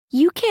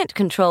You can't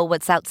control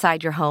what's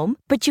outside your home,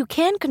 but you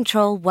can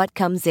control what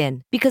comes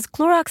in. Because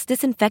Clorox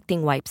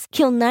disinfecting wipes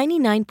kill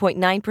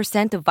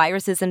 99.9% of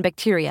viruses and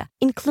bacteria,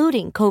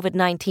 including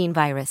COVID-19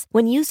 virus,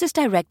 when used as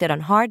directed on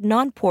hard,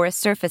 non-porous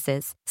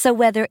surfaces. So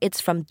whether it's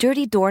from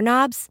dirty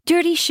doorknobs,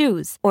 dirty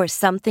shoes, or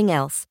something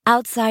else,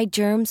 outside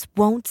germs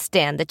won't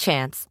stand a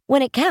chance.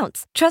 When it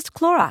counts, trust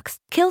Clorox.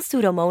 Kill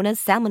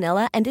Pseudomonas,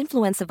 Salmonella, and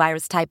influenza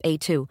virus type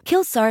A2.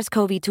 Kill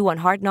SARS-CoV-2 on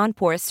hard,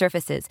 non-porous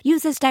surfaces.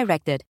 Use as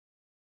directed.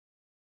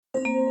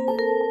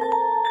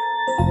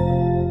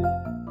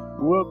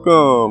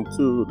 Welcome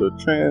to the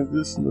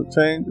Transitional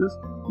Changes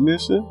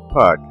Mission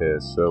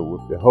Podcast Show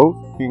with your host,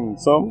 King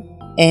Summer.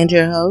 And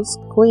your host,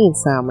 Queen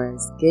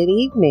Summers. Good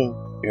evening.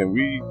 And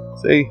we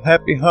say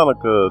Happy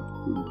Hanukkah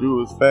to the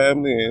Jewish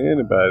family and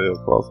anybody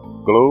across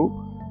the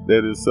globe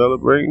that is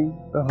celebrating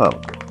the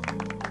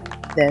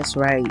Hanukkah. That's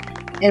right.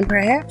 And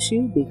perhaps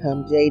you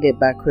become jaded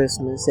by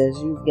Christmas as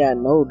you've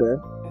gotten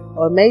older.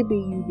 Or maybe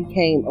you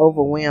became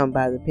overwhelmed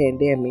by the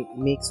pandemic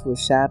mixed with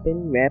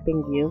shopping,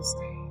 wrapping gifts,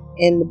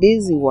 and the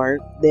busy work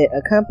that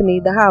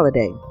accompanied the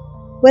holiday.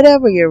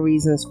 Whatever your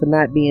reasons for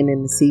not being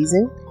in the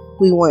season,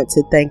 we want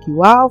to thank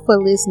you all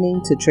for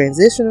listening to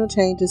Transitional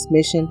Changes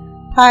Mission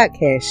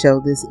Podcast Show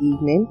this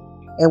evening.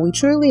 And we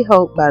truly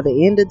hope by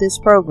the end of this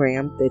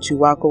program that you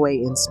walk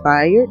away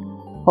inspired,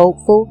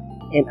 hopeful,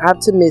 and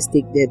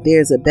optimistic that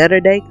there's a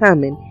better day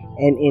coming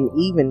and an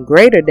even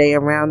greater day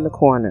around the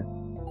corner.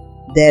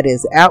 That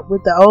is out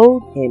with the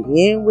old and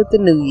in with the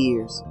New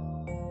Year's.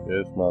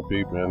 Yes, my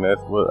people, and that's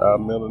what our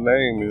middle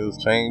name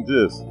is,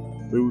 Changes.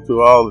 Due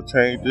to all the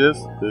changes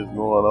that's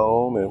going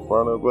on in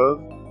front of us,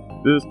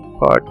 this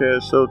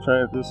podcast show,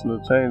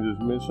 Transitional Changes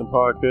Mission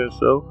Podcast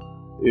Show,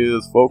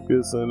 is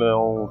focusing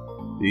on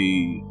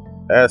the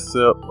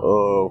aspect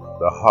of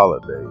the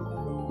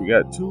holidays. We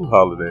got two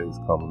holidays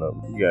coming up.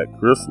 We got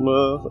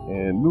Christmas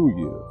and New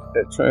Year's.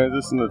 At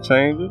Transitional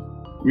Changes,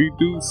 we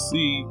do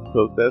see,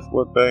 because that's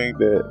one thing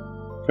that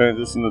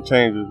Transitional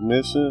Changes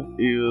Mission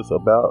is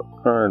about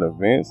current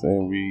events,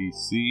 and we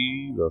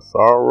see the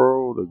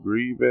sorrow, the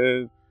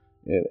grievance,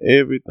 and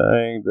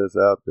everything that's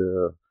out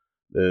there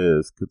that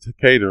is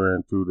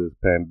catering to this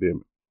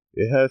pandemic.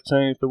 It has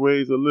changed the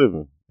ways of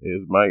living.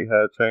 It might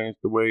have changed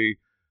the way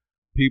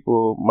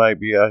people might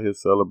be out here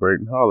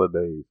celebrating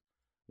holidays,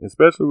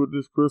 especially with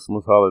this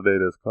Christmas holiday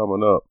that's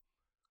coming up.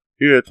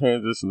 Here at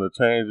Transitional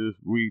Changes,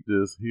 we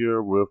just here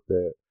with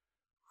that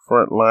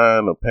front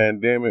line of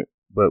pandemic,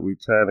 but we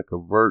trying to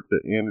convert the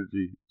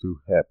energy to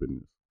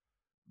happiness.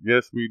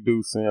 Yes, we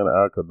do send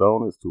our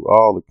condolences to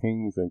all the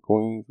kings and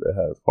queens that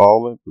has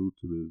fallen due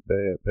to this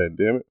bad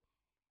pandemic.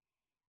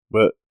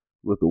 But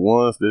with the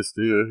ones that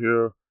still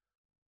here,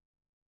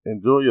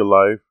 enjoy your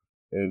life,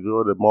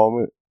 enjoy the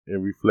moment,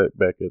 and reflect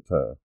back at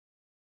time.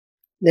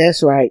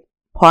 That's right.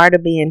 Part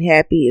of being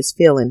happy is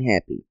feeling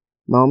happy,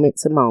 moment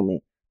to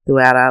moment,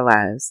 throughout our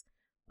lives.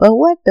 But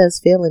what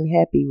does feeling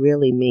happy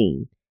really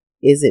mean?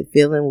 Is it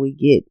feeling we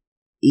get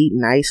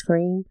eating ice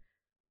cream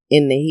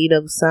in the heat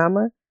of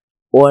summer,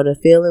 or the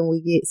feeling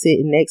we get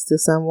sitting next to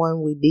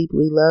someone we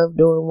deeply love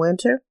during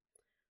winter?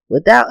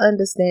 Without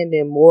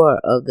understanding more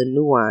of the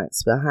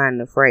nuance behind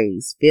the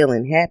phrase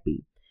feeling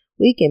happy,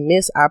 we can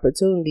miss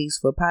opportunities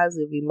for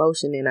positive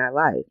emotion in our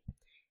life.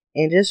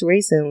 And just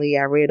recently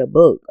I read a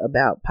book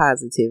about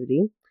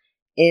positivity,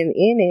 and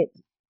in it,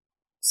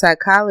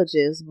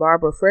 psychologist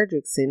Barbara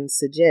Fredrickson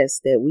suggests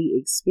that we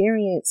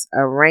experience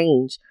a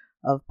range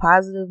of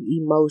positive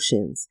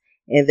emotions,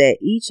 and that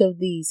each of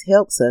these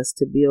helps us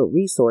to build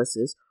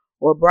resources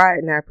or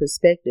broaden our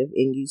perspective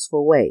in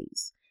useful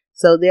ways.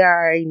 So there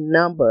are a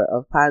number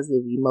of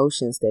positive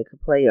emotions that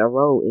could play a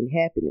role in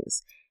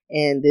happiness.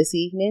 And this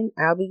evening,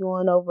 I'll be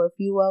going over a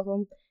few of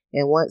them.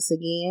 And once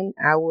again,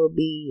 I will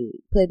be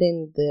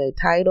putting the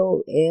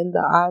title and the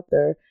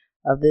author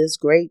of this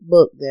great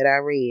book that I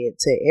read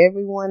to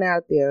everyone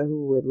out there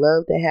who would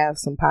love to have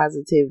some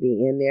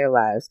positivity in their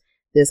lives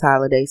this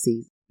holiday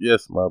season.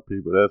 Yes, my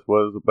people, that's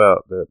what it's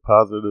about, that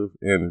positive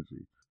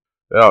energy.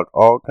 There are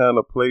all kind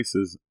of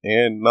places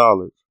and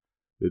knowledge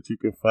that you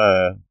can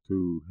find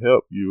to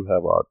help you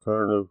have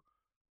alternative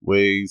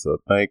ways of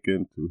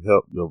thinking to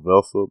help your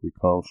vessel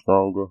become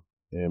stronger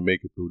and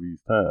make it through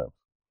these times.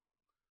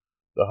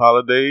 The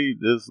holiday,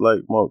 just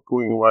like my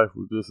queen wife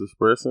was just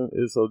expressing,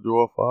 is a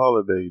joyful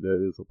holiday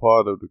that is a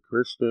part of the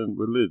Christian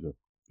religion.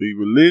 The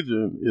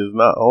religion is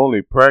not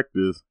only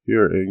practiced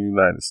here in the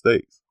United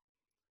States.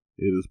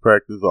 It is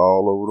practiced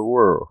all over the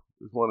world.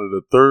 It's one of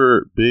the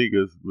third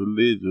biggest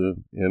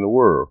religion in the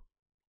world.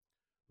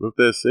 With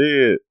that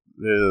said,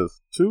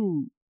 there's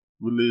two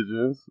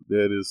religions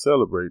that is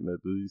celebrating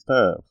at these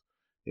times.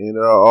 And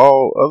there are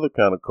all other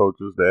kind of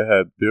cultures that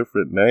have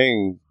different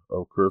names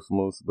of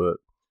Christmas, but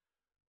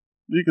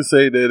you can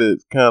say that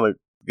it's kind of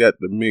got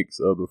the mix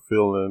of the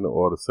feeling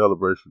or the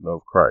celebration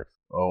of Christ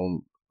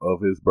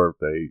of his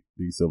birthday,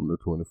 December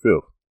the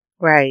 25th.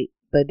 Right.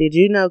 But did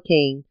you know,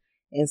 King,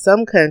 in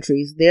some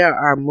countries there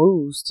are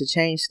moves to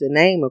change the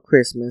name of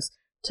Christmas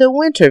to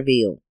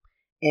Winterville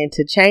and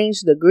to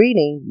change the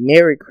greeting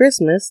Merry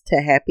Christmas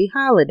to Happy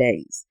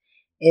Holidays.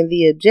 And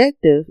the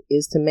objective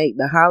is to make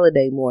the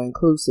holiday more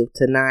inclusive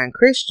to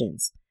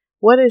non-Christians.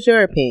 What is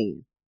your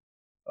opinion?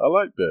 I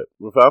like that.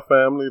 With our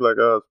family, like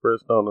I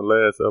expressed on the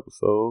last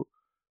episode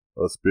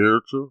of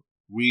Spiritual,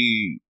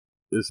 we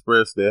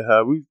expressed that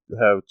how we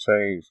have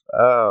changed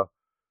our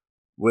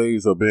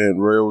ways of being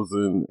raised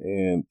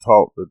and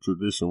taught the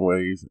tradition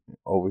ways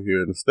over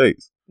here in the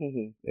States.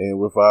 Mm-hmm. And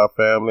with our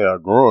family, our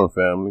growing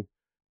family,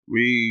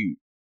 we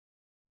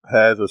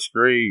has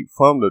strayed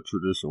from the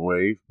tradition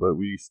ways, but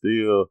we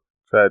still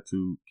try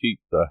to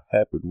keep the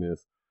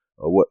happiness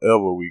of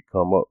whatever we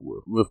come up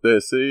with. With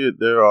that said,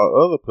 there are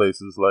other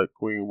places like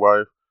Queen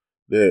Wife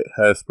that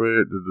has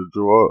spread the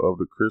joy of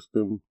the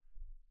Christian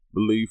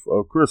belief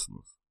of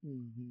Christmas.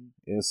 Mm-hmm.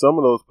 And some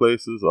of those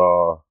places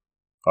are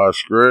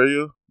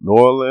Australia, New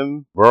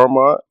Orleans,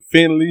 Vermont,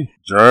 Finley,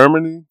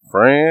 Germany,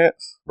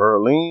 France,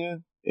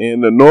 Berlin,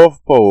 and the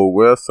North Pole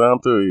where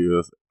Santa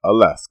is,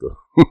 Alaska.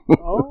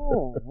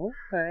 Oh,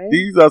 okay.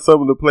 These are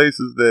some of the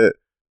places that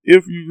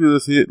if you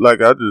just hit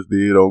like I just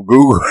did on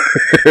Google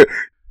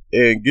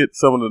and get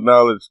some of the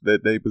knowledge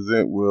that they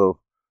present with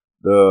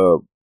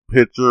the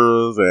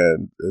pictures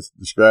and it's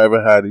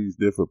describing how these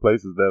different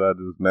places that I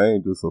just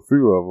named, just a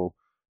few of them,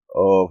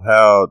 of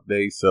how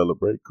they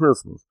celebrate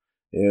Christmas.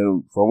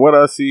 And from what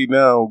I see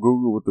now on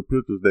Google with the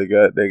pictures they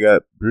got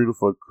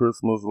beautiful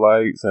Christmas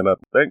lights, and I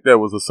think that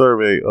was a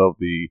survey of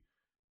the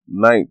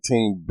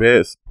 19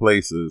 best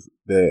places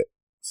that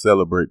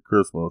celebrate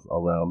Christmas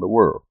around the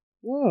world.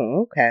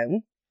 Oh,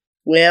 okay.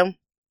 Well,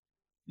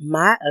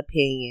 my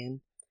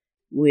opinion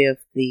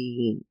with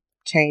the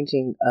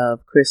changing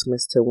of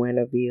Christmas to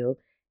Winterville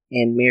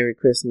and Merry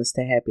Christmas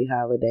to Happy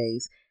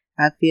Holidays,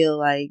 I feel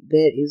like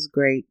that is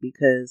great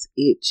because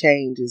it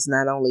changes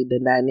not only the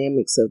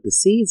dynamics of the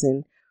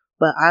season,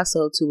 but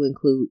also to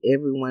include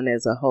everyone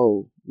as a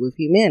whole with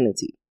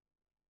humanity.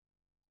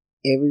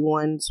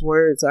 Everyone's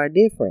words are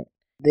different.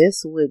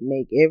 This would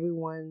make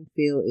everyone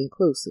feel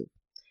inclusive.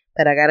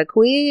 But I got a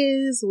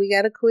quiz. We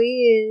got a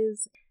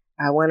quiz.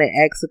 I want to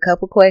ask a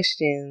couple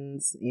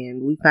questions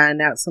and we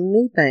find out some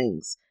new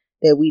things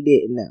that we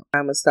didn't know.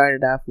 I'm going to start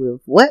it off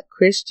with, what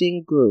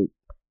Christian group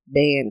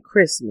banned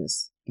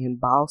Christmas in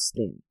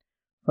Boston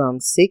from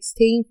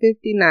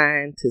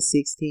 1659 to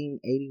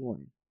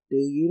 1681? Do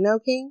you know,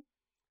 King?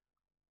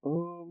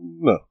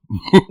 No.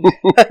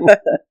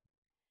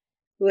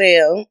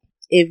 Well,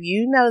 if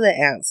you know the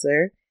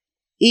answer,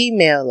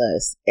 email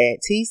us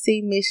at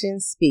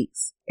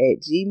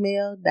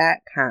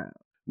tcmissionspeaks@gmail.com.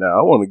 Now,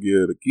 I want to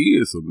give the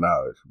kids some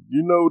knowledge.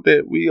 You know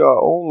that we are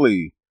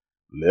only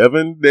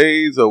 11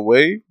 days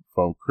away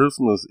from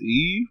Christmas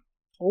Eve?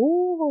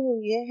 Oh,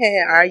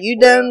 yeah. Are you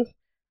done?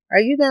 Are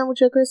you done with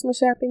your Christmas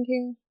shopping,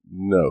 King?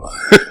 No.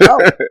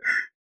 Oh.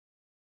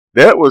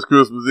 That was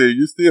Christmas Eve.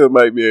 You still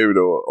might be able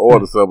to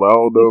order something. I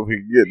don't know if he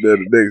can get there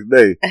the next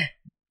day.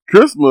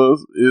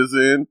 Christmas is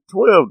in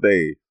 12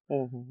 days.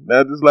 Mm-hmm.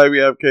 Now, just like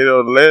we advocated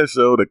on the last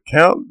show, the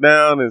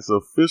countdown is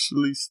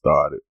officially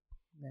started.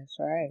 That's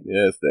right.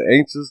 Yes, the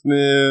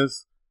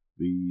anxiousness,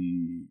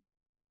 the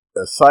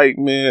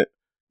excitement,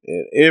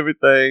 and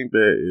everything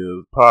that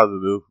is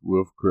positive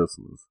with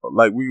Christmas.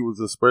 Like we was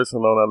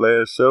expressing on our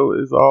last show,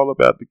 it's all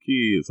about the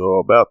kids or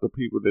about the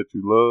people that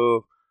you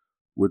love,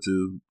 which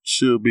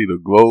should be the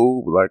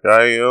globe, like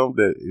I am,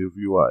 that if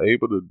you are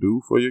able to do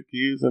for your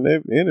kids and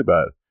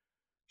anybody,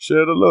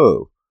 share the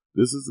love.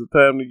 This is the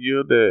time of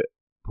year that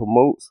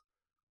promotes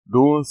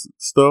doing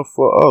stuff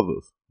for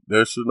others.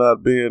 There should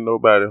not be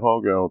nobody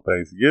hungry on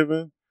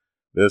Thanksgiving.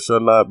 There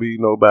should not be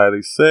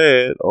nobody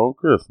sad on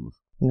Christmas.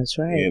 That's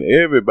right. And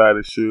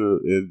everybody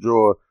should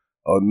enjoy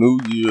a New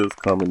Year's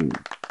coming in.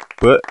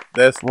 But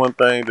that's one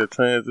thing that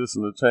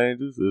Transition to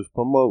Changes is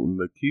promoting,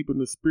 keeping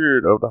the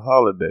spirit of the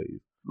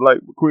holidays.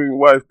 Like Queen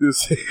Wife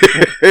just said,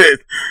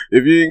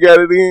 if you ain't got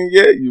it in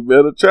yet, you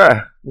better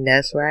try.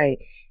 That's right.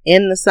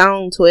 In the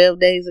song 12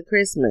 Days of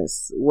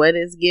Christmas, what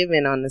is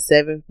given on the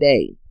seventh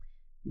day?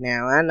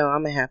 Now, I know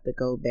I'm going to have to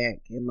go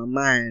back in my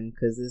mind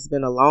because it's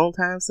been a long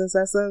time since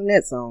I sung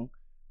that song.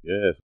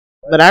 Yes.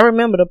 But I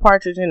remember the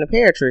partridge in the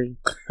pear tree.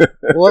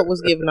 What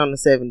was given on the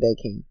seventh day,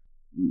 King?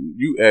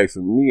 You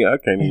asking me, I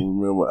can't even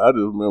remember. I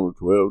just remember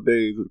 12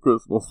 days of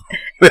Christmas.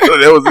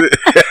 That was it.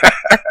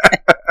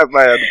 I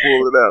might have to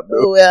pull it out,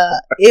 though. Well,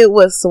 it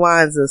was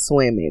Swans Are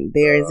Swimming.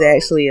 There is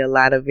actually a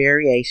lot of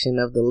variation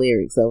of the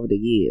lyrics over the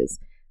years.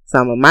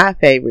 Some of my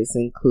favorites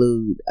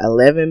include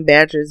 11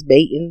 badgers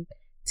baiting,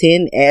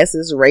 10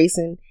 asses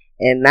racing,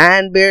 and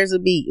 9 bears a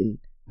beating.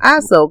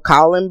 Also,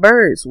 calling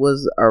birds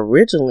was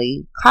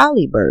originally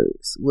collie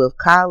birds, with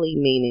collie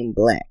meaning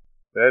black.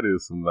 That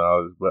is some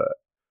knowledge, but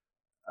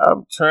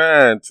I'm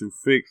trying to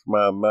fix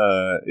my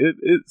mind.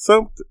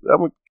 I'm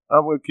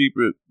gonna keep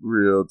it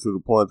real to the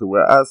point to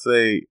where I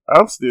say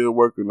I'm still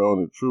working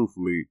on it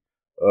truthfully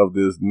of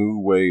this new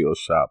way of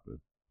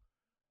shopping.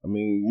 I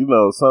mean,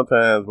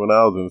 sometimes when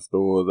I was in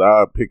stores,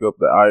 I'd pick up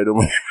the item,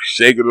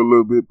 shake it a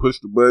little bit, push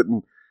the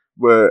button,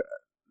 but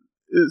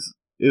it's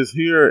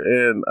here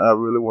and I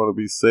really want to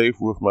be safe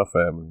with my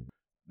family.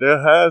 There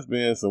has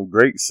been some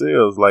great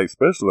sales, like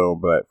especially on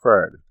Black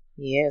Friday.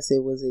 Yes,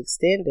 it was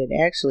extended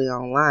actually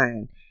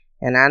online.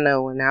 And I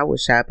know when I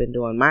was shopping,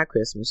 doing my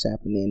Christmas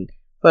shopping, and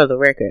for the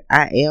record,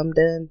 I am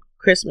done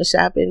Christmas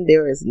shopping.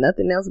 There is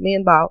nothing else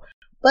being bought.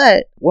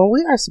 But when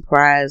we are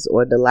surprised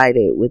or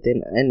delighted with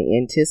an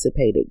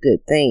unanticipated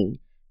good thing,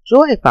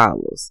 joy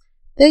follows.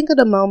 Think of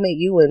the moment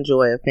you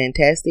enjoy a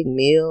fantastic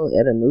meal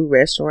at a new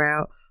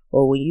restaurant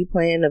or when you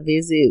plan a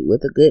visit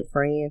with a good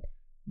friend.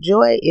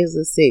 Joy is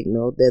a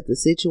signal that the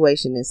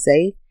situation is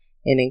safe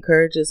and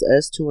encourages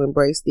us to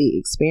embrace the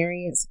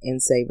experience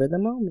and savor the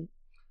moment.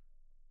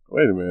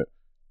 Wait a minute.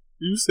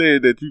 You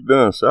said that you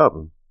done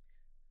shopping.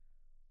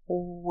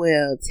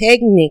 Well,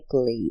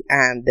 technically,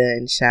 I'm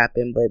done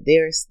shopping, but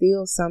there's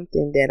still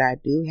something that I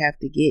do have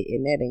to get,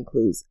 and that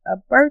includes a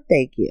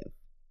birthday gift.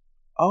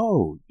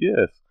 Oh,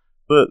 yes.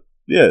 But,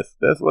 yes,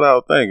 that's what I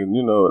was thinking.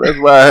 You know, that's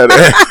why I had to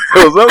ask.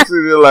 Because I'm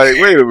sitting there like,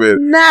 wait a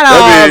minute. Not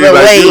all the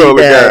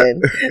way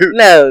done.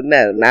 No,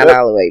 not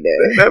all the way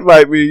done. That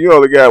might be you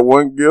only got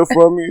one gift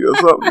from me or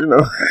something, you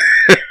know.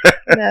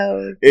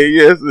 No. And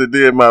yes, it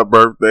did my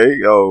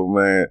birthday. Oh,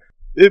 man.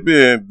 It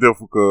been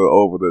difficult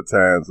over the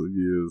times of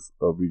years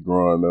of me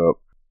growing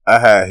up. I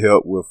had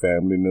help with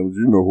family members.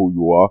 You know who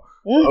you are.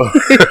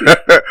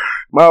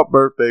 My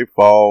birthday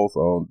falls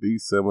on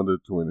December the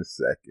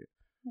 22nd.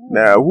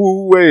 Now,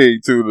 way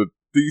to the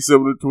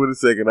December the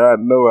 22nd, I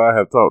know I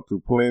have talked to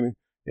plenty,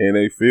 and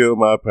they feel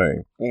my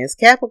pain. And it's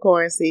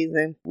Capricorn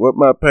season. What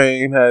my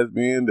pain has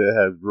been that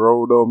has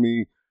growed on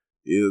me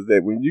is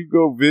that when you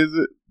go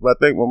visit, I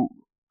think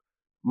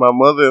my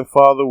mother and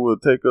father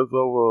would take us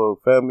over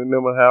family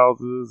member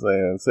houses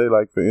and say,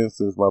 like, for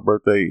instance, my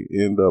birthday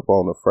end up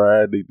on a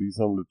Friday,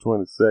 December the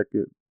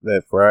 22nd,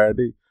 that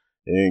Friday,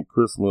 and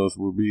Christmas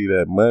would be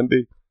that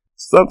Monday.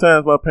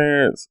 Sometimes my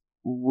parents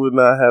would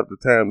not have the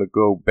time to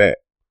go back.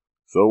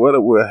 So what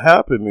it would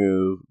happen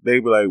is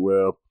they'd be like,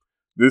 well,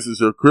 this is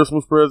your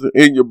Christmas present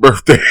and your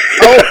birthday.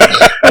 Oh.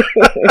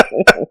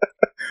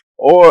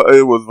 Or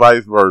it was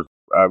vice versa.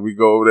 We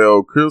go over there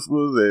on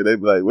Christmas and they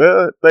be like,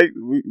 well,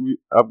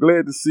 I'm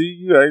glad to see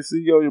you. I ain't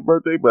see you on your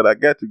birthday, but I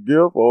got your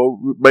gift. Or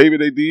maybe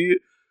they did.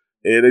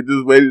 And they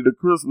just waited to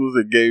Christmas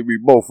and gave me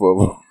both of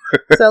them.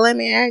 So let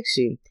me ask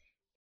you,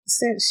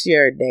 since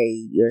your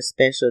day, your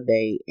special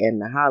day,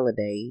 and the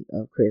holiday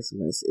of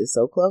Christmas is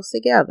so close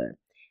together,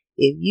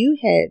 if you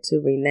had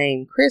to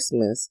rename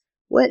Christmas,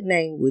 what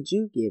name would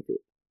you give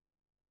it?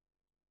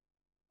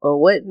 Or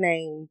what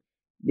name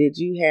did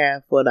you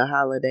have for the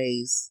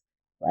holidays?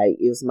 Like,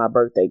 it's my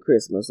birthday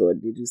Christmas, or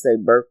did you say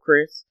birth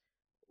Chris?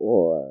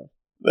 Or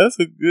that's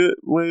a good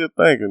way of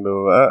thinking,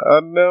 though. I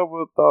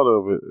never thought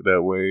of it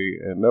that way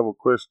and never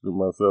questioned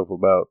myself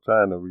about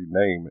trying to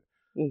rename it.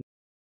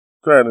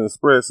 Trying to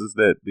express is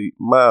that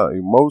my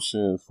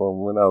emotions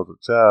from when I was a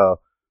child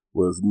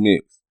was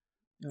mixed.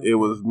 Okay. It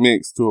was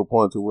mixed to a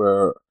point to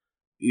where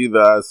either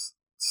I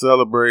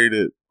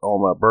celebrated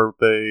on my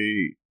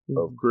birthday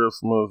of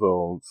Christmas,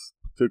 or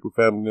particular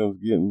family members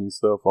getting me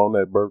stuff on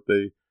that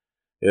birthday.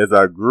 As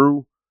I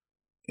grew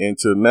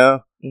into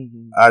now,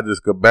 I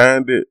just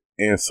combined it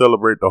and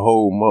celebrate the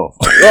whole month.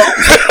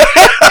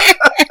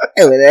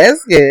 Well,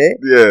 that's good.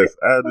 Yes,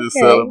 I just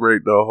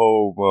celebrate the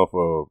whole month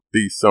of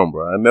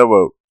December. I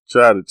never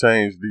try to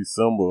change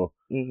December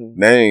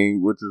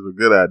name, which is a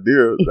good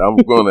idea. I'm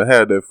going to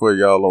have that for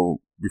y'all on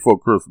before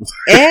Christmas.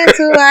 And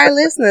to our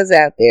listeners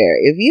out there,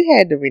 if you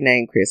had to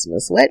rename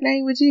Christmas, what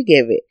name would you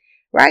give it?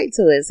 Write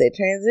to us at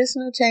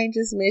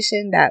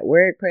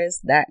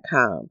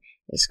transitionalchangesmission.wordpress.com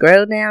and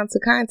scroll down to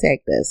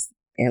contact us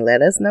and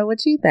let us know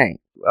what you think.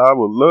 I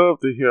would love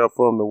to hear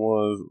from the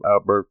ones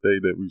our birthday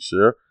that we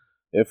share.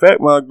 In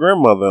fact, my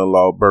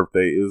grandmother-in-law's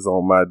birthday is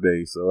on my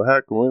day, so how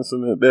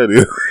coincident that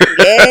is.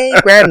 Yay,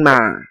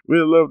 Grandma.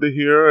 We'd love to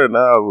hear, and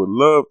I would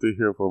love to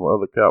hear from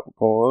other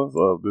Capricorns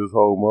of this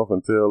whole month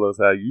and tell us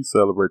how you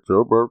celebrate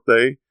your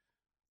birthday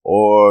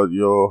or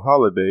your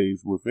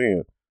holidays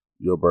within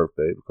your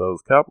birthday,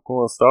 because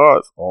Capricorn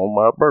starts on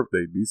my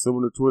birthday,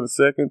 December the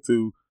 22nd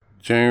to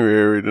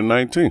January the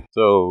 19th.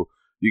 So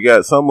you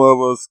got some of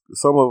our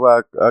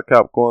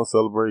Capricorns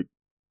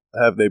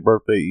have their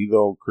birthday either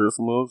on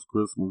Christmas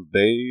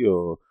Day,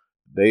 or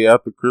day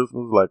after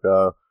Christmas, like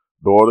our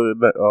daughter's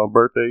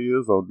birthday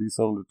is on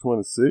December the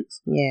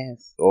 26th.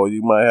 Yes. Or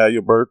you might have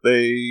your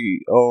birthday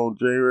on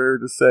January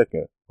the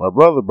 2nd. My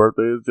brother's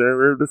birthday is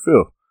January the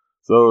 5th.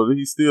 So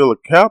he's still a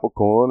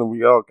Capricorn, and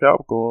we all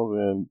Capricorns,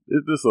 and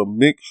it's just a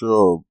mixture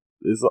of,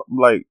 it's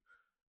like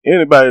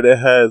anybody that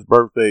has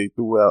birthday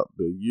throughout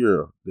the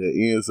year that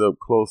ends up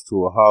close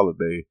to a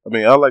holiday. I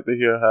mean, I like to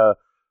hear how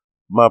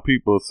my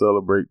people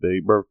celebrate their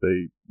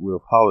birthday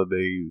with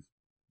holidays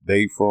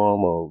day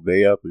from or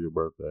day after your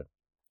birthday.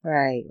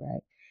 Right.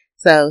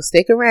 So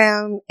stick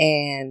around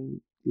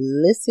and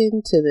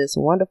listen to this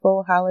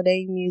wonderful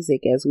holiday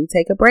music as we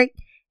take a break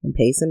and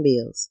pay some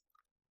bills.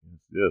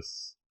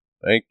 Yes.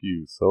 Thank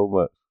you so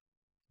much.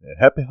 And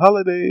happy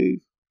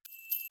holidays.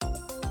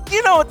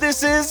 You know what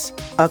this is?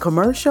 A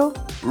commercial?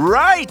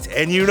 Right.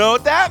 And you know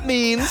what that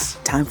means?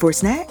 Time for a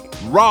snack?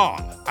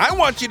 Wrong. I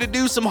want you to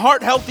do some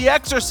heart-healthy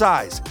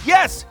exercise.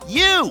 Yes,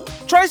 you!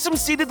 Try some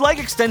seated leg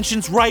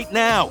extensions right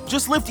now.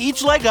 Just lift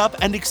each leg up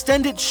and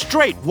extend it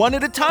straight, one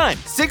at a time,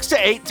 6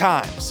 to 8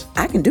 times.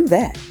 I can do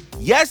that.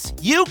 Yes,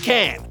 you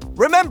can!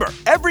 Remember,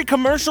 every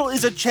commercial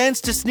is a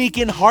chance to sneak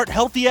in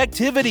heart-healthy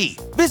activity.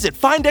 Visit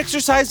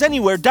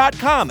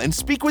findexerciseanywhere.com and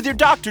speak with your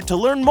doctor to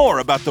learn more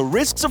about the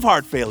risks of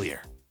heart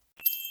failure.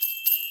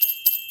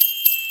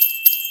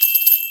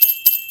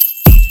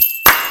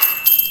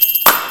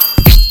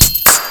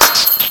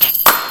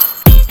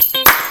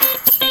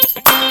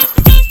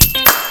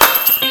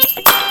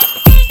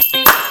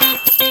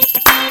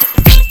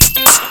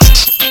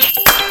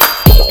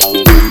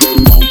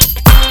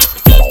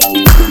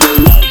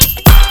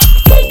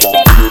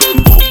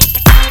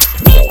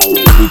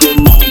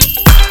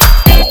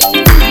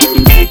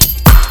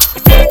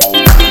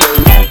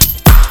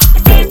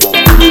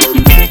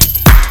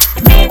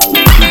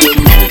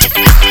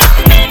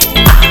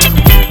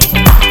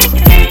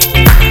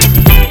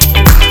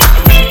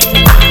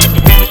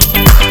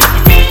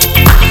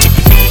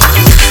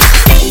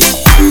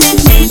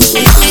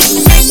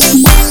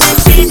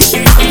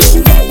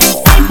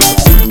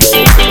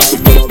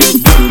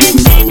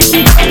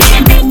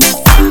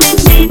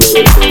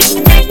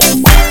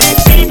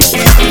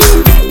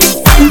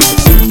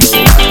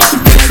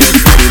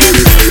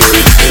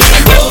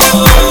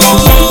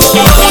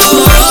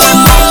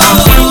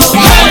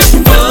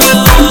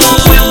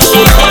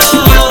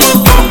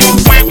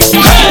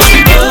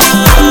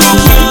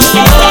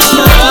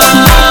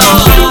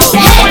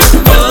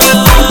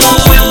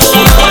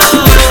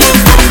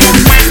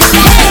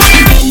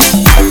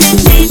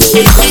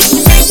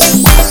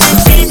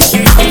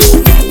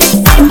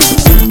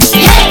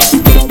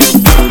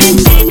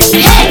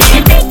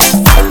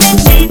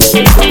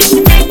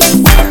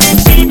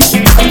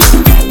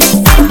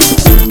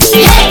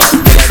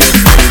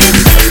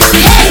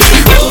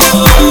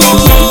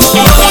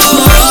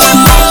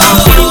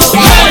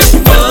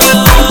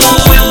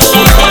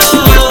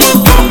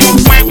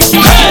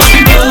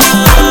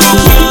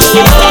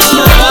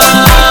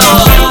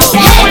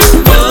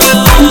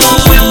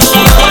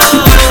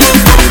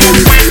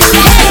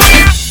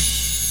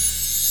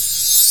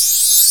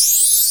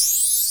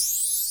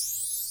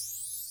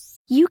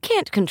 You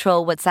can't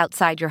control what's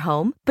outside your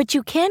home, but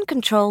you can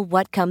control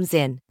what comes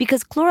in.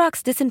 Because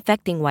Clorox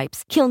disinfecting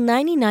wipes kill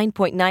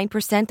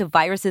 99.9% of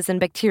viruses and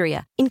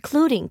bacteria,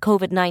 including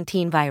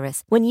COVID-19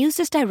 virus, when used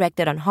as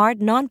directed on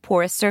hard,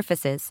 non-porous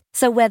surfaces.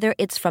 So whether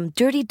it's from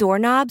dirty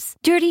doorknobs,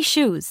 dirty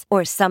shoes,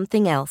 or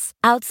something else,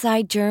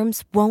 outside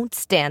germs won't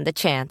stand a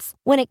chance.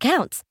 When it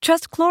counts,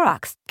 trust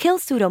Clorox. Kill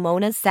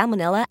Pseudomonas,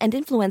 Salmonella, and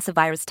influenza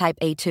virus type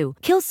A2.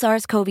 Kill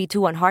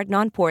SARS-CoV-2 on hard,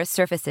 non-porous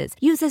surfaces.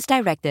 Use as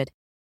directed.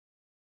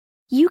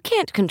 You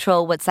can't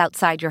control what's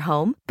outside your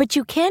home, but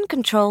you can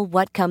control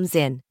what comes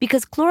in.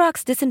 Because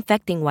Clorox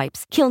disinfecting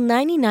wipes kill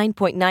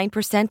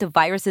 99.9% of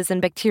viruses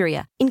and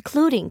bacteria,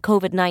 including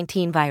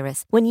COVID-19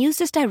 virus, when used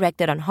as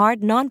directed on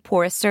hard,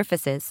 non-porous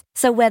surfaces.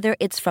 So whether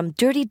it's from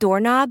dirty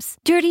doorknobs,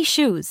 dirty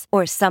shoes,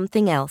 or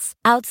something else,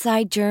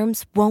 outside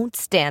germs won't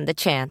stand a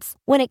chance.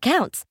 When it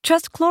counts,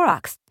 trust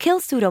Clorox. Kill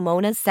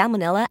Pseudomonas,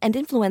 Salmonella, and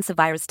influenza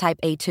virus type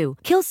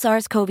A2. Kill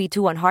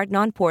SARS-CoV-2 on hard,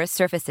 non-porous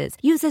surfaces.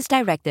 Use as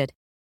directed.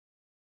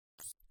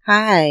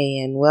 Hi,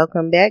 and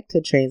welcome back to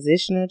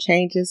Transitional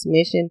Changes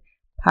Mission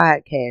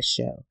Podcast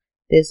Show.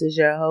 This is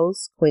your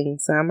host, Queen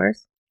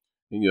Summers.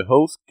 And your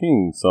host,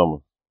 King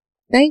Summers.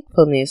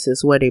 Thankfulness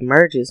is what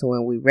emerges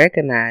when we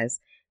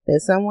recognize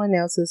that someone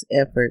else's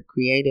effort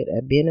created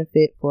a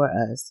benefit for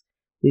us.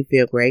 We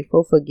feel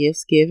grateful for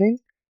gifts given,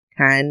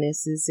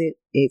 kindness is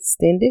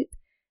extended,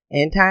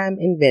 and time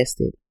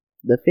invested.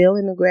 The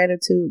feeling of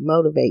gratitude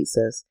motivates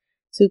us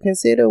to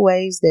consider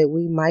ways that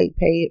we might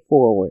pay it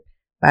forward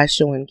by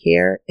showing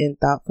care and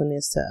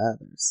thoughtfulness to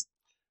others.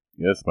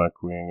 Yes, my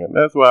queen. And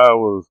that's why I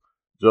was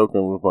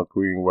joking with my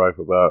queen wife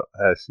about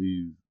how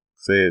she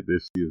said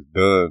that she is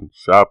done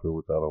shopping,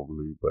 which I don't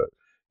believe. But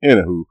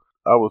anywho,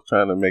 I was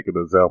trying to make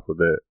an example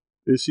that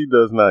if she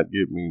does not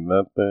give me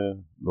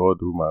nothing, nor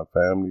do my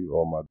family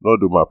nor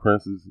do my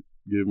princes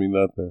give me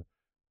nothing,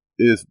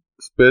 it's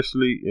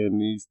especially in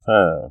these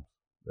times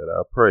that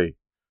I pray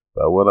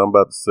by what I'm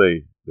about to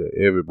say that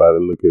everybody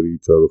look at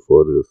each other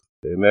for this.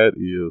 And that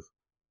is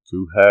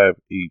to have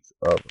each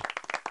other.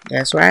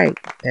 That's right.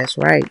 That's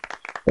right.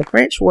 The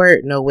French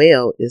word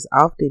Noel is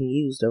often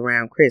used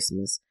around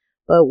Christmas,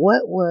 but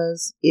what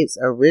was its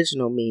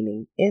original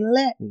meaning in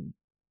Latin?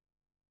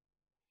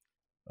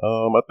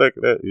 I think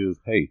that is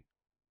hey.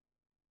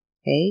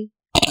 Hey?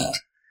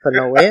 For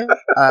Noel?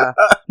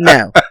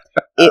 No.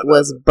 It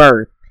was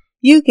birth.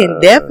 You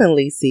can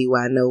definitely see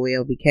why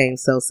Noel became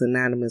so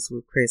synonymous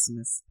with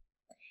Christmas.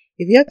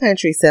 If your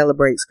country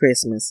celebrates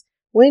Christmas,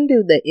 when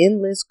do the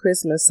endless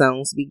Christmas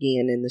songs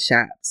begin in the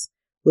shops?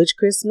 Which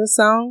Christmas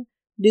song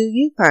do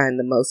you find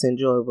the most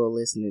enjoyable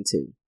listening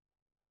to?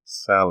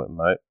 Silent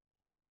Night.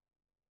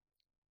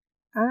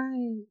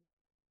 I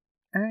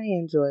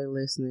enjoy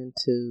listening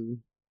to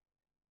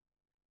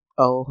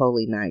Oh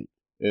Holy Night.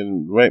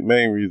 And the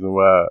main reason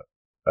why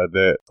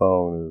that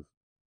song is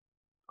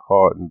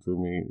hardened to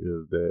me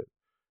is that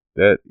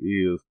This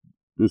is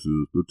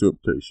the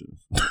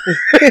Temptations.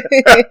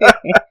 The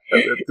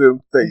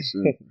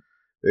Temptations.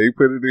 They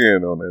put it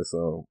in on that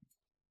song.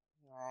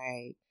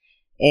 Right.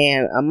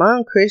 And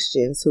among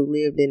Christians who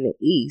lived in the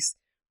East,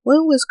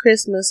 when was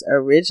Christmas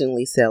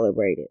originally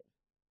celebrated?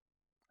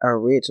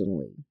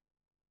 Originally.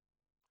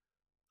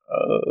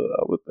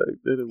 I would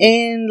think that it was.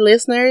 And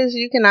listeners,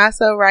 you can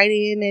also write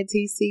in at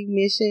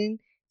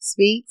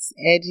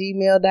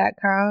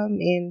tcmissionspeaks@gmail.com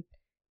and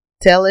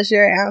tell us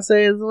your answer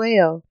as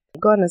well. I'm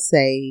going to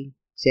say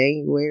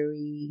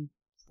January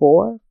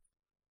 4th,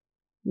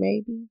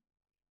 maybe.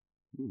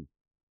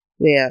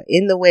 Well,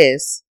 in the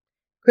West,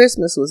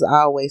 Christmas was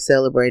always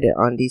celebrated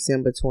on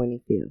December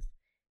 25th.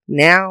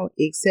 Now,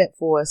 except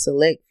for a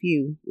select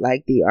few,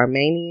 like the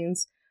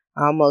Armenians,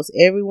 almost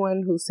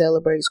everyone who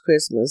celebrates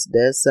Christmas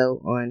does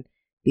so on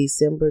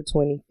December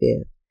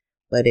 25th.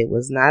 But it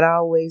was not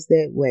always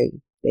that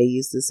way. They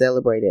used to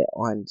celebrate it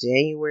on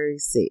January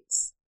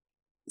 6th.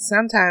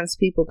 Sometimes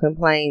people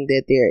complain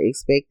that they're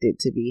expected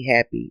to be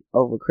happy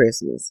over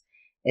Christmas,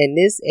 and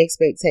this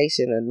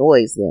expectation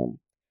annoys them.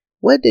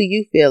 What do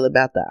you feel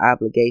about the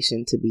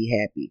obligation to be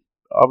happy?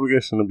 The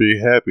obligation to be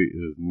happy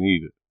is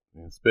needed,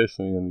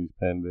 especially in these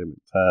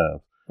pandemic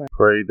times. Right.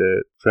 Pray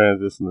that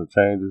Transitional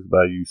Changes,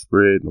 by you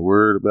spreading the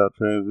word about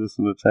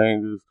Transitional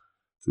Changes,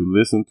 to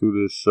listen to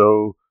this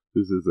show.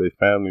 This is a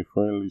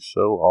family-friendly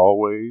show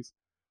always.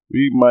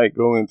 We might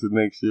go into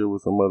next year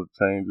with some other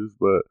changes,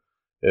 but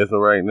as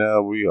of right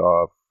now, we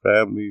are a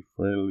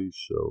family-friendly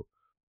show.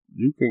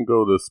 You can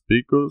go to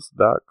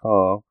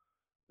speakers.com.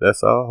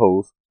 That's our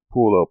host.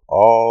 Pull up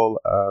all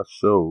our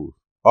shows.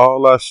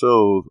 All our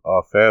shows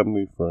are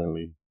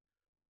family-friendly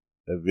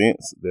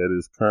events that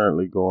is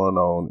currently going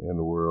on in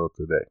the world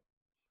today.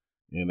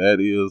 And that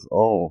is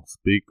on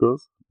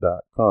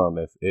speakers.com.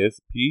 That's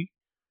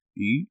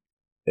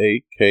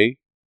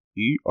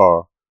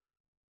SPEAKER.com.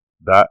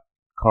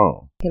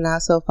 You can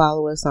also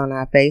follow us on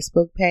our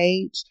Facebook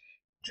page,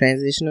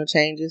 Transitional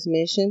Changes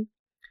Mission.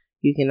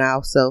 You can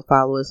also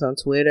follow us on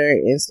Twitter,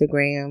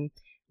 Instagram.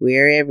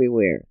 We're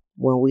everywhere.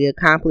 When we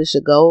accomplish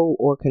a goal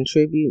or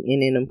contribute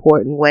in an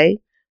important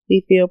way,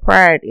 we feel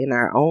pride in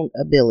our own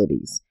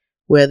abilities,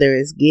 whether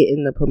it's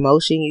getting the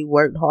promotion you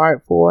worked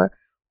hard for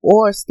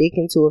or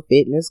sticking to a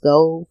fitness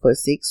goal for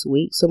 6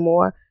 weeks or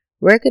more.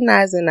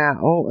 Recognizing our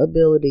own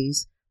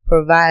abilities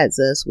provides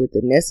us with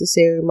the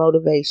necessary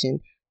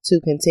motivation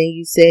to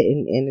continue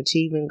setting and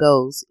achieving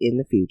goals in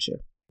the future.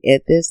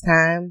 At this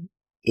time,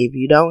 if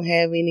you don't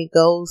have any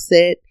goals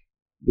set,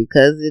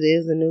 because it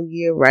is a new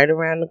year right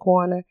around the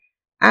corner,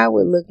 I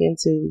would look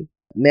into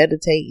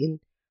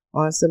meditating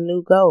on some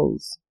new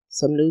goals,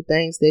 some new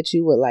things that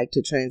you would like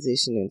to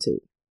transition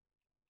into.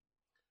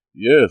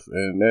 Yes,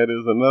 and that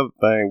is another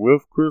thing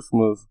with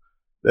Christmas.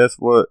 That's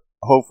what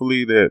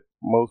hopefully that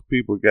most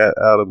people got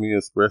out of me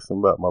expressing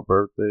about my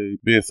birthday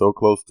being so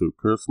close to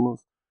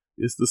Christmas.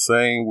 It's the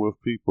same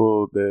with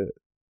people that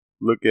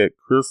look at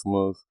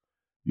Christmas.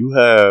 You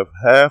have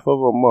half of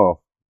a month,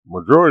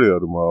 majority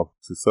of the month,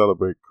 to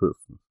celebrate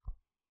Christmas.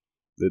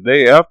 The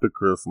day after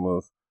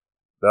Christmas,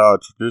 there are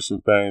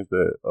tradition things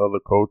that other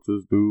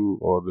cultures do,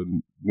 or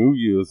the New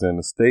Year's in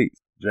the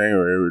States,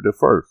 January the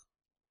 1st.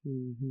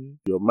 Mm-hmm.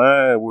 Your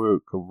mind will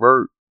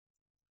convert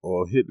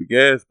or hit the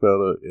gas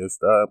pedal and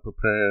start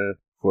preparing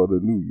for the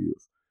New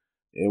Year's.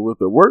 And with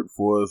the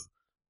workforce,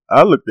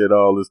 I looked at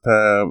all this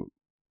time,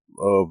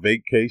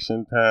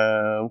 vacation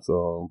times.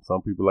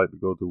 Some people like to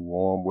go to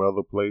warm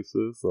weather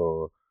places,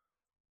 or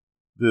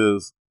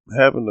just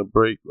having a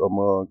break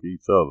among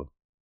each other.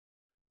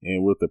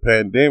 And with the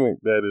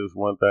pandemic, that is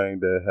one thing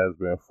that has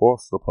been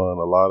forced upon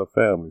a lot of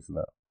families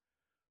now.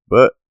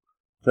 But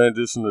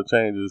Transitional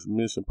Changes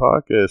Mission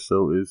Podcast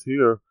Show is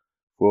here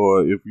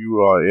for if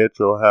you are at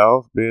your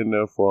house, been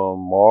there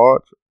from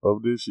March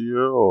of this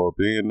year or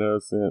been there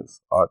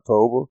since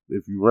October.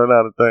 If you run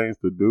out of things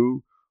to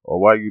do, or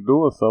while you're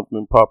doing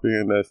something, pop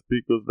in that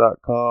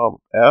speakers.com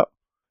app.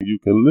 You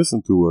can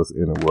listen to us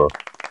anywhere.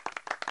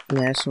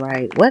 That's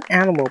right. What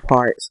animal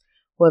parts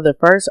were the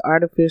first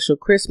artificial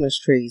Christmas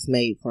trees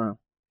made from?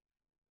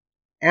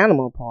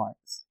 Animal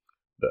parts.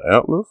 The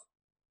antlers?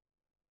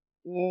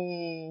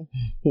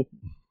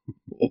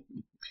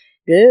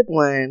 Good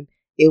one.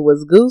 It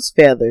was goose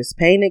feathers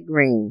painted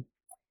green.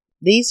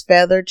 These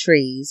feather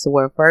trees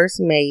were first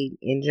made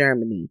in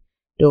Germany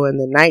during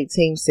the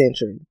 19th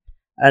century.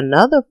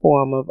 Another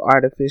form of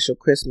artificial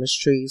Christmas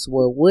trees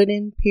were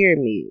wooden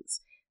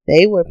pyramids.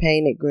 They were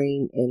painted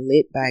green and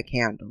lit by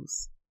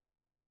candles.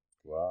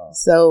 Wow.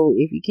 So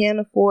if you can't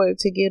afford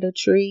to get a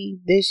tree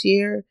this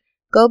year,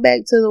 go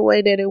back to the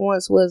way that it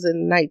once was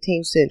in the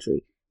 19th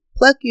century.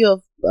 Pluck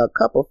you a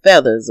couple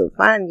feathers, or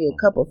find you a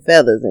couple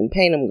feathers and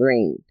paint them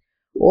green.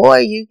 Or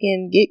you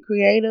can get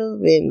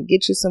creative and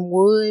get you some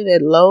wood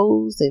at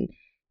Lowe's and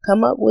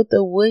come up with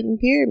a wooden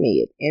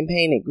pyramid and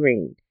paint it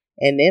green.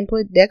 And then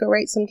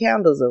decorate some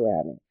candles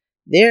around it.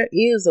 There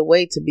is a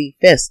way to be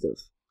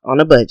festive on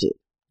a budget.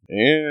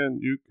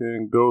 And you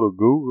can go to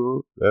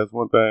Google. That's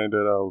one thing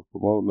that I was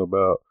promoting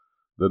about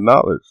the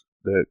knowledge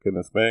that can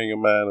expand your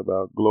mind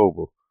about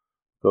global.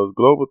 Because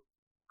global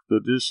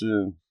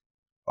traditions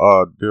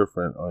are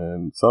different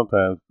and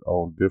sometimes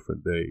on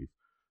different days.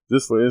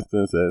 Just for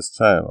instance, as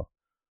China.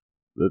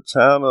 The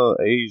China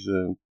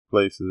Asian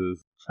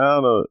places,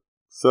 China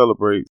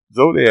celebrates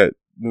Zodiac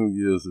New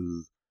Year's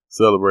is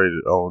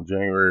celebrated on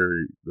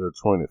January the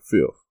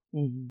 25th.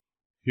 Mm-hmm.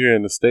 Here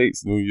in the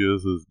States, New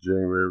Year's is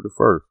January the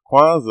 1st.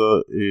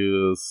 Kwanzaa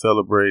is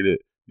celebrated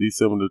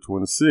December the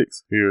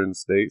 26th here in the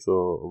States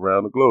or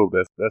around the globe.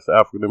 That's the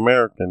African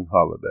American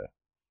holiday.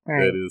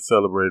 Right. That is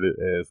celebrated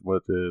as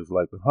much as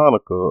like the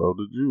Hanukkah of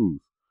the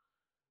Jews.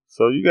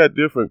 So you got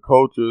different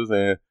cultures,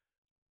 and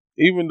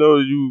even though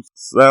you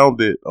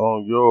sounded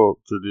on your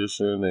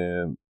tradition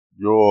and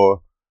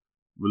your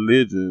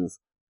religions,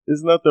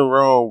 there's nothing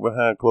wrong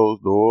behind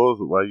closed doors.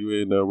 While you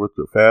in there with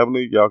your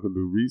family, y'all can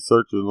do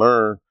research and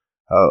learn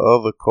how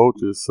other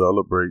cultures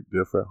celebrate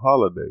different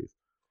holidays.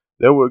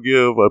 That will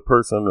give a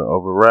person a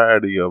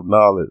variety of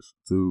knowledge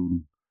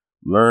to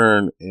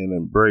learn and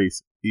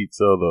embrace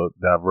each other's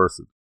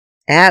diversity.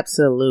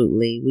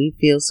 Absolutely. We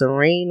feel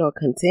serene or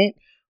content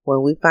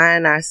when we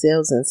find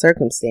ourselves in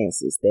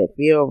circumstances that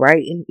feel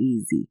right and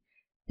easy.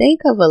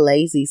 Think of a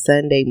lazy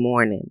Sunday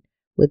morning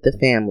with the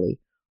family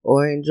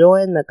or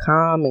enjoying the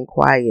calm and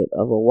quiet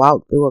of a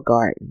walk through a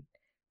garden.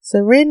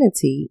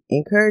 Serenity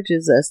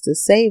encourages us to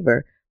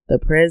savor the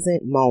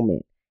present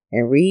moment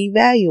and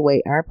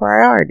reevaluate our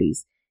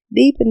priorities,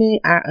 deepening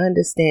our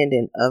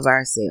understanding of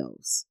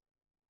ourselves.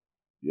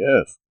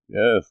 Yes.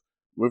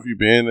 If you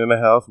been in the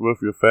house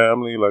with your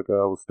family, like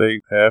I would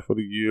stay half of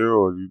the year,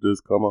 or you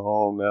just coming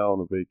home now on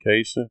a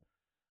vacation,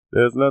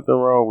 there's nothing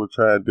wrong with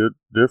trying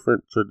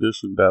different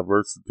tradition,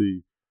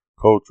 diversity,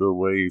 cultural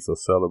ways of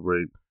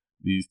celebrate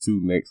these two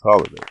next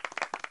holidays.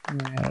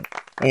 Right.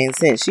 And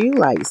since you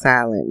like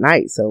Silent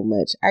Night so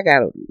much, I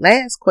got a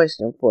last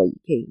question for you,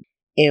 King.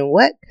 In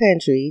what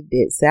country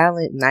did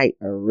Silent Night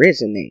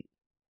originate?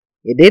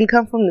 It didn't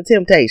come from the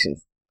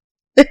Temptations.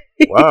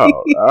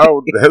 Wow,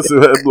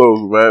 that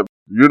blows, man.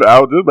 I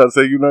was just about to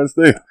say United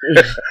States.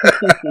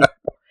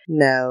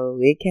 No,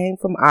 it came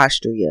from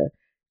Austria.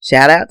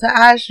 Shout out to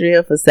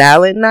Austria for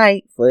Silent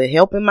Night, for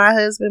helping my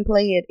husband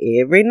play it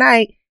every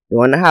night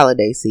during the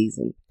holiday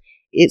season.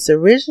 Its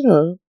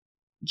original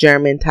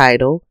German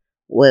title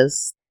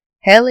was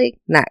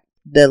Heilige Nacht.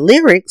 The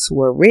lyrics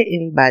were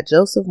written by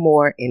Joseph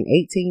Moore in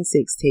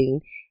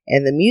 1816,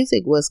 and the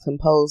music was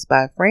composed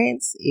by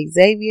Franz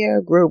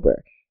Xavier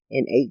Gruber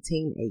in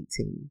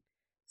 1818.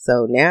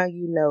 So now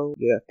you know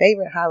your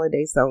favorite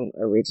holiday song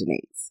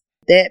originates.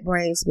 That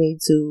brings me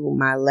to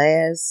my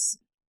last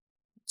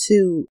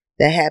two,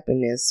 the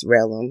happiness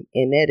realm,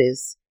 and that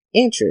is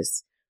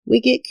interest.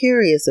 We get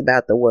curious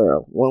about the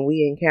world when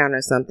we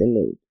encounter something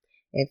new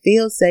and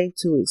feel safe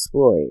to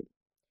explore it.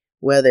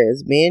 Whether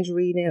it's binge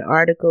reading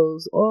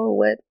articles or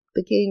what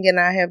the King and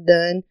I have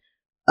done,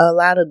 a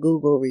lot of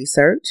Google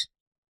research.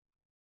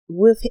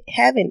 With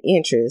having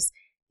interest,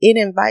 it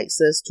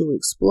invites us to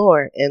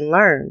explore and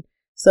learn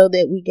so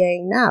that we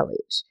gain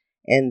knowledge.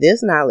 And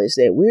this knowledge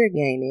that we're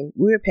gaining,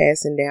 we're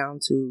passing down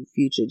to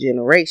future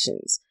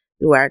generations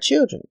through our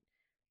children.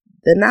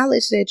 The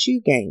knowledge that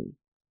you gain,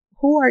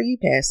 who are you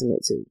passing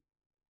it to?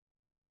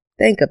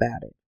 Think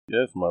about it.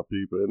 Yes, my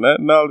people. And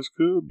that knowledge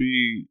could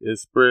be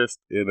expressed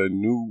in a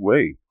new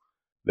way.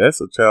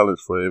 That's a challenge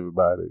for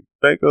everybody.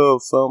 Think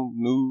of some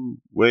new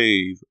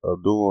ways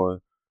of doing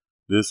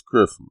this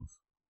Christmas.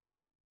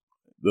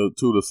 To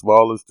the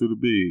smallest to the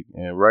big.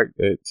 And right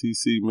at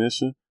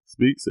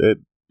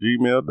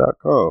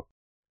tcmissionspeaks@gmail.com.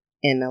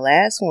 And the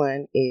last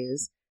one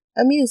is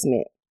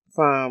amusement.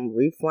 From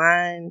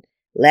refined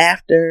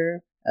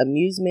laughter,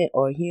 amusement,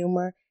 or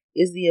humor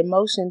is the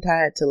emotion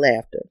tied to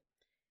laughter.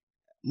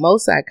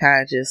 Most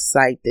psychologists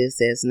cite this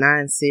as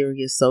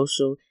non-serious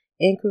social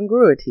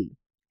incongruity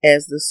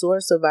as the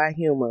source of our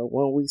humor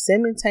when we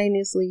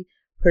simultaneously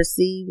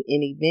perceive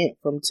an event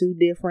from two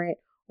different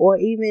or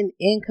even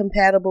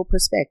incompatible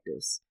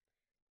perspectives.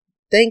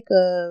 Think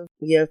of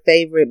your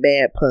favorite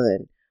bad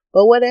pun,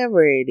 but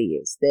whatever it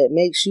is that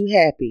makes you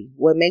happy,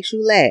 what makes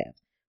you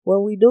laugh.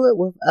 When we do it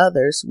with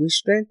others, we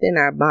strengthen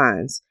our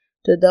bonds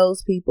to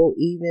those people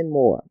even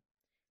more.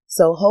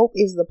 So hope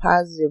is the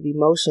positive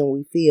emotion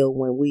we feel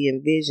when we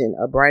envision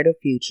a brighter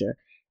future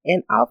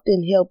and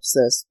often helps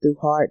us through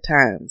hard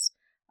times.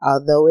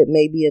 Although it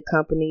may be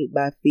accompanied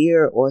by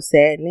fear or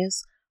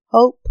sadness,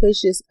 hope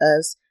pushes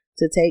us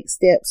to take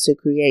steps to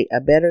create a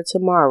better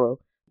tomorrow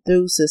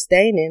through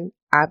sustaining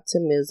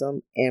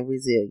optimism and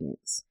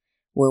resilience.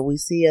 When we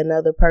see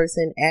another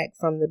person act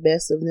from the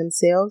best of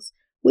themselves,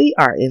 we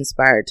are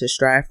inspired to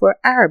strive for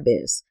our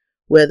best,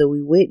 whether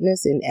we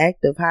witness an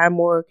act of high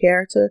moral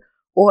character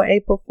or a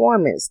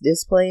performance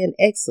displaying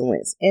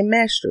excellence and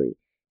mastery.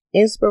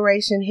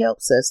 Inspiration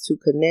helps us to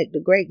connect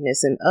the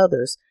greatness in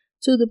others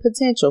to the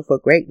potential for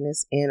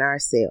greatness in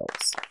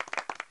ourselves.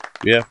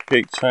 We have to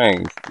take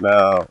change.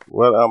 Now,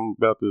 what I'm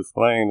about to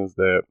explain is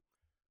that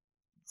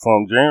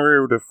from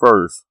January the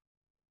 1st,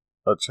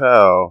 a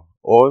child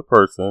or a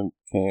person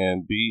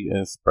can be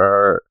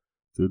inspired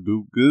to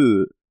do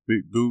good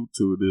due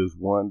to this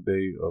one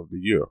day of the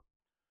year.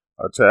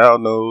 A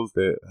child knows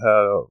that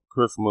how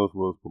Christmas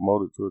was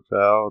promoted to a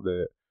child,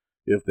 that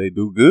if they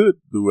do good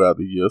throughout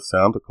the year,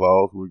 Santa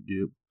Claus will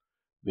give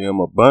them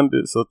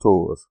abundance of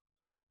toys.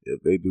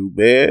 If they do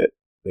bad,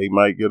 they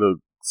might get a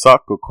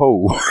sock of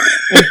coal.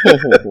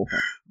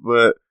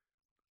 But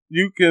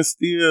you can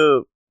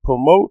still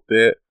promote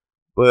that,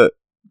 but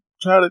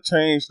try to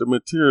change the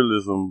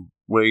materialism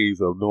ways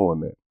of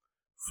doing that.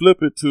 Flip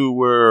it to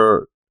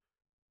where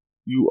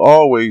you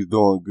always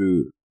doing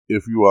good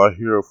if you are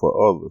here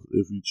for others,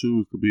 if you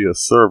choose to be a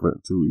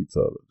servant to each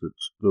other,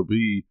 to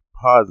be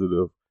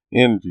positive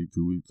energy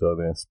to each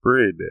other and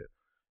spread that.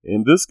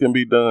 And this can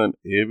be done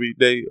every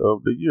day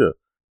of the year.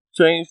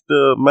 Change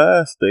the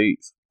mind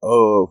states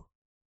of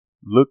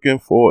looking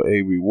for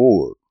a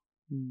reward.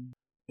 And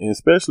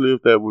especially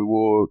if that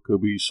reward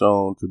could be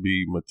shown to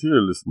be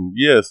materialist. And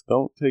yes,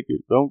 don't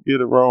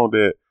get it wrong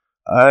that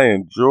I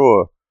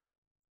enjoy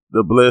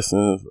the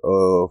blessings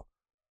of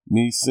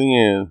me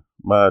seeing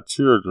my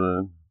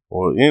children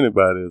or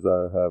anybody as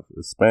I have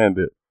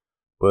expanded,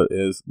 but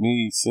as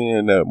me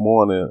seeing that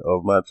morning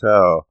of my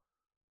child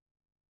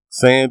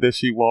saying that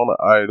she want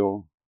an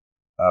item,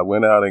 I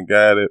went out and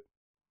got it,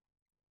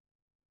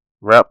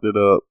 wrapped it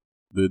up.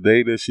 The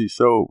day that she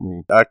showed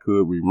me, I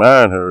could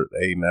remind her,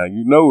 hey, now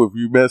you know if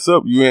you mess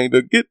up, you ain't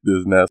gonna get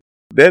this now.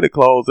 Daddy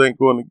Claus ain't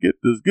going to get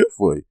this gift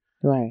for you.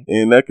 Right.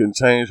 And that can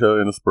change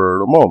her in the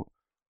spur of the moment.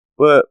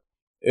 But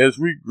as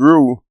we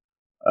grew,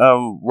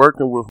 I'm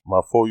working with my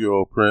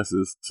 4-year-old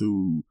princess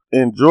to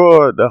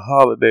enjoy the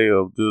holiday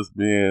of just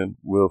being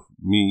with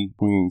me,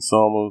 Queen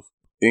Summers,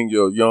 and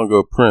your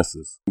younger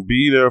princess.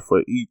 Be there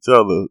for each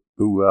other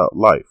throughout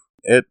life.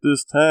 At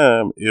this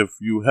time, if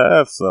you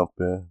have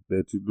something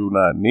that you do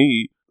not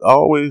need,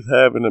 always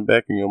have in the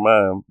back of your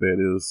mind that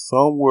is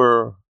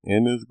somewhere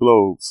in this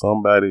globe,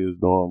 somebody is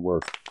doing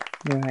worse.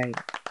 Right.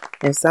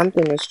 And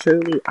something is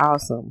truly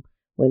awesome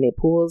when it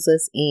pulls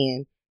us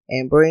in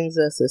and brings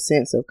us a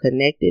sense of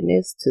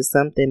connectedness to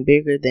something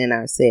bigger than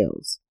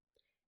ourselves.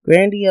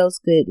 Grandiose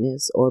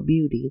goodness or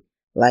beauty,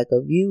 like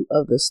a view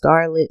of the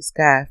starlit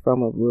sky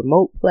from a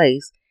remote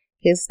place,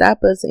 can stop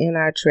us in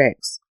our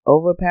tracks,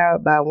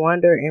 overpowered by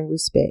wonder and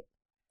respect.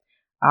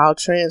 All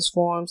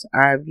transforms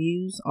our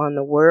views on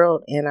the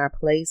world and our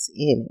place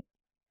in it.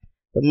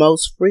 The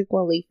most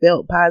frequently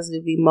felt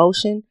positive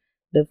emotion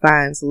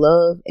defines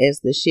love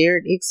as the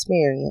shared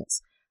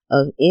experience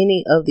of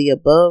any of the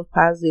above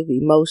positive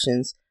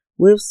emotions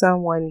with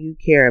someone you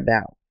care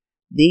about.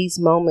 These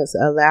moments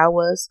allow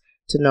us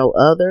to know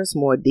others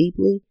more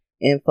deeply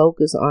and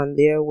focus on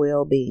their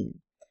well-being.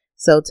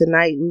 So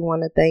tonight we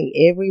want to thank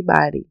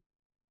everybody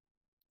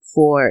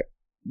for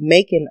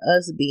making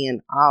us be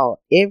in awe.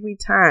 Every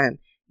time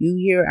you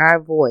hear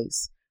our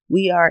voice,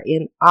 we are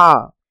in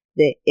awe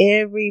that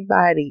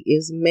everybody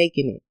is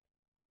making it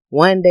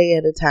one day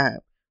at a time.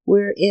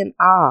 We're in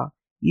awe.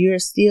 You're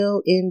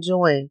still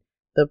enjoying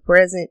the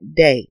present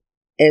day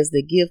as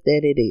the gift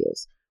that it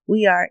is.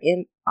 We are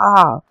in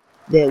awe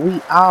that we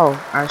all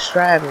are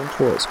striving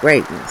towards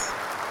greatness.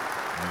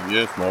 And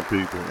yes, my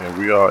people, and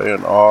we are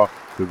in awe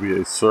to be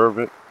a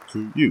servant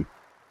to you.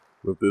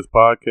 With this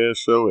podcast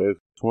show as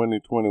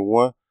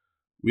 2021,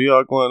 we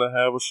are going to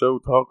have a show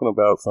talking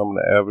about some of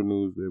the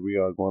avenues that we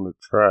are going to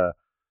try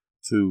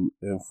to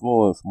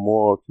influence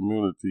more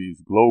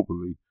communities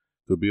globally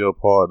to be a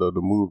part of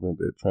the movement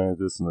that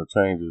Transition to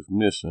Change's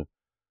mission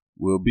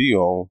will be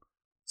on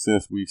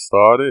since we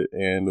started,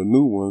 and the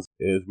new ones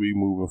as we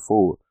moving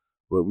forward.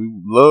 But we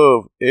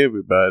love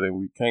everybody, and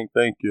we can't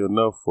thank you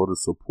enough for the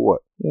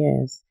support.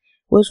 Yes.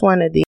 Which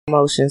one of the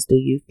emotions do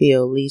you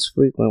feel least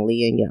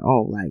frequently in your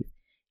own life?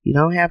 You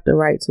don't have to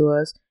write to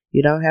us.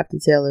 You don't have to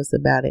tell us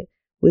about it.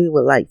 We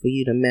would like for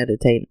you to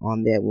meditate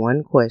on that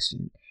one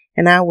question.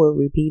 And I will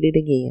repeat it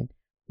again.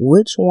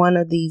 Which one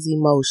of these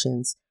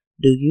emotions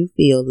do you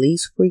feel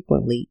least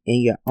frequently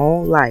in your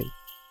own life?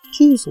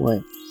 Choose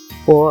one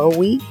for a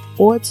week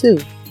or 2.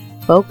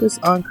 Focus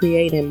on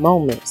creating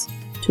moments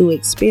to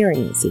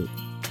experience it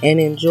and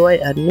enjoy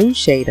a new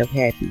shade of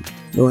happy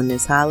during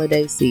this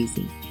holiday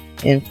season.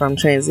 And from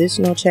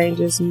Transitional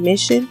Changes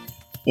Mission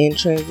and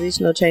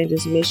Transitional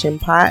Changes Mission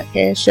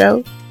podcast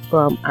show,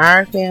 from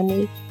our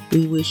family,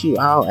 we wish you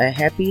all a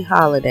happy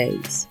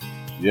holidays.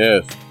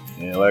 Yes,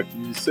 and like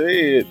you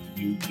said,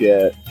 you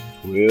got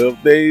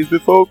 12 days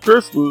before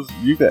Christmas.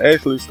 You can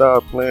actually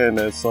start playing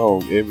that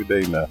song every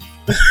day now.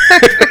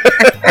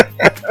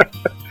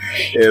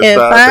 and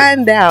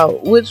find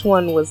out which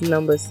one was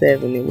number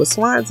 7. It was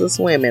Swans Are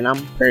Swimming,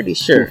 I'm pretty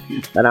sure,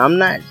 but I'm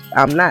not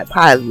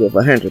positive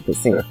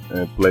 100%.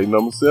 And play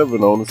number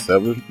 7 on the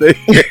 7th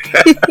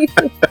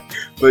day.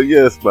 But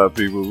yes, my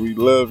people, we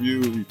love you.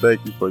 We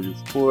thank you for your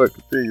support.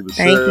 Continue to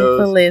share us. Thank you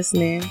for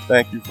listening.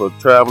 Thank you for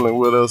traveling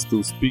with us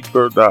through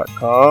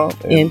Speaker.com.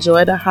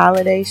 Enjoy the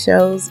holiday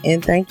shows,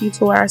 and thank you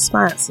to our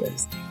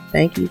sponsors.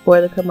 Thank you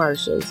for the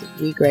commercials.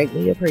 We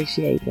greatly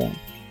appreciate them.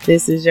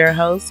 This is your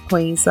host,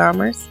 Queen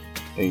Summers.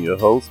 And your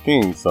host,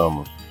 King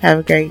Summers. Have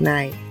a great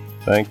night.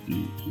 Thank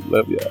you. We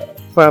love y'all.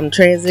 From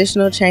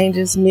Transitional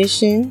Changes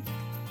Mission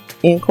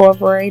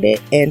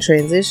Incorporated and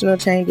Transitional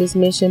Changes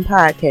Mission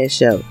podcast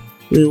show,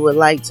 We would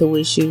like to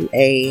wish you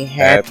a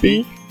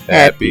happy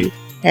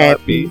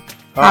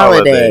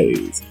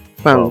holidays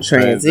from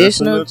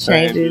Transitional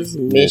Changes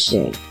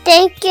Mission.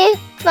 Thank you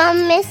for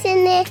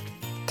listening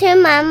to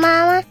my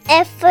Mama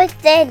Effort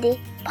Daddy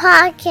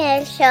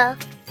podcast show.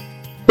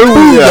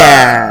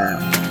 Booyah!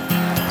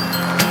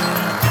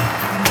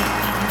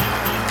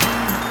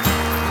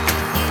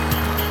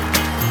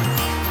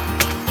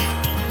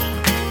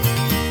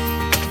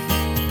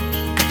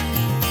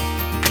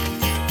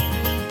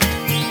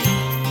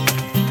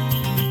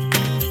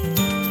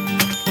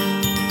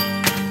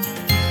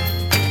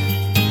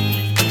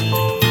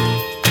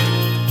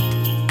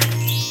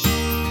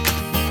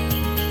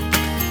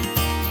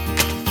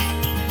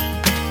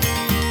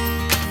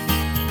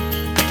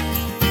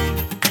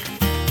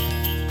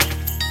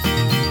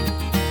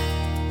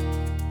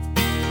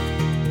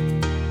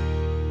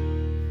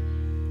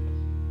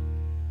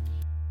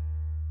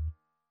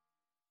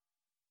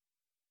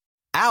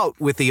 Out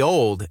with the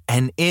old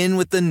and in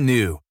with the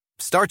new.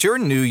 Start your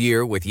new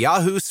year with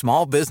Yahoo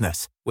Small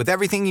Business, with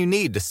everything you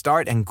need to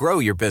start and grow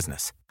your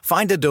business.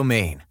 Find a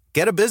domain,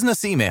 get a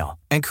business email,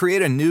 and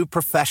create a new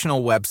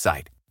professional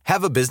website.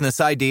 Have a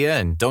business idea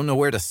and don't know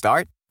where to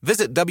start?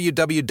 Visit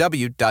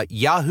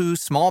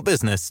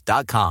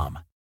www.yahoosmallbusiness.com.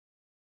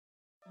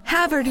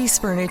 Haverty's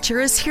Furniture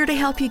is here to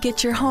help you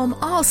get your home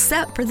all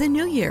set for the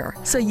new year,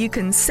 so you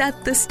can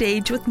set the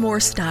stage with more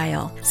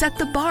style, set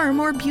the bar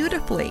more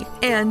beautifully,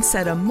 and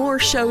set a more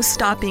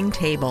show-stopping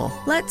table.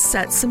 Let's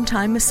set some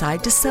time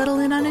aside to settle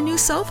in on a new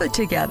sofa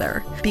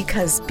together,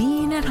 because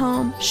being at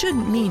home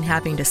shouldn't mean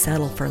having to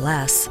settle for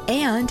less.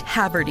 And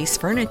Haverty's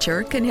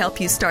Furniture can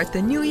help you start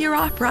the new year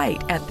off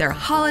right at their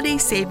holiday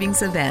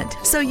savings event,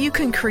 so you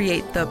can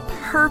create the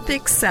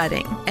perfect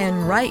setting.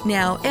 And right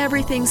now,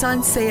 everything's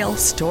on sale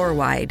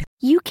store-wide.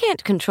 You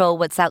can't control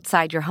what's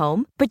outside your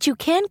home, but you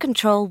can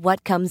control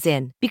what comes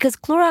in. Because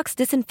Clorox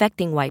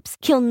disinfecting wipes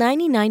kill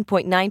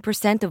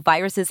 99.9% of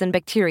viruses and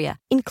bacteria,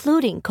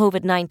 including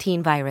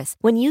COVID-19 virus,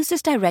 when used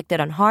as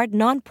directed on hard,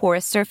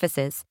 non-porous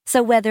surfaces.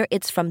 So whether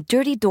it's from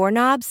dirty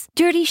doorknobs,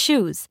 dirty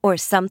shoes, or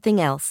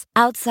something else,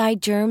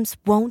 outside germs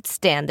won't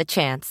stand a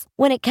chance.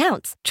 When it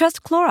counts,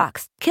 trust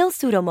Clorox. Kill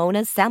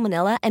Pseudomonas,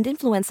 Salmonella, and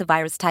influenza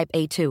virus type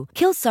A2.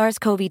 Kill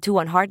SARS-CoV-2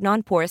 on hard,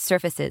 non-porous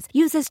surfaces.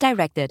 Use as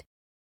directed.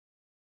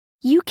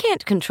 You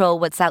can't control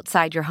what's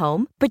outside your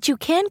home, but you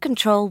can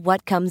control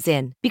what comes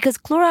in. Because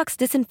Clorox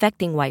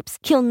disinfecting wipes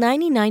kill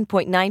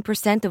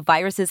 99.9% of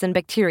viruses and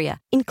bacteria,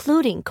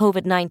 including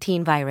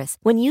COVID-19 virus,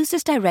 when used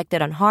as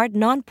directed on hard,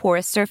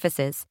 non-porous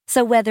surfaces.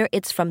 So whether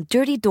it's from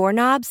dirty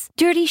doorknobs,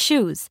 dirty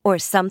shoes, or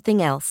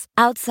something else,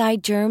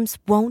 outside germs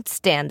won't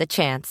stand a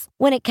chance.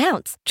 When it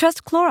counts,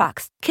 trust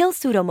Clorox. Kill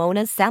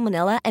Pseudomonas,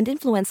 Salmonella, and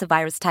influenza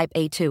virus type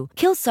A2.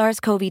 Kill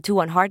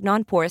SARS-CoV-2 on hard,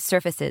 non-porous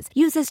surfaces.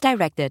 Use as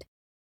directed.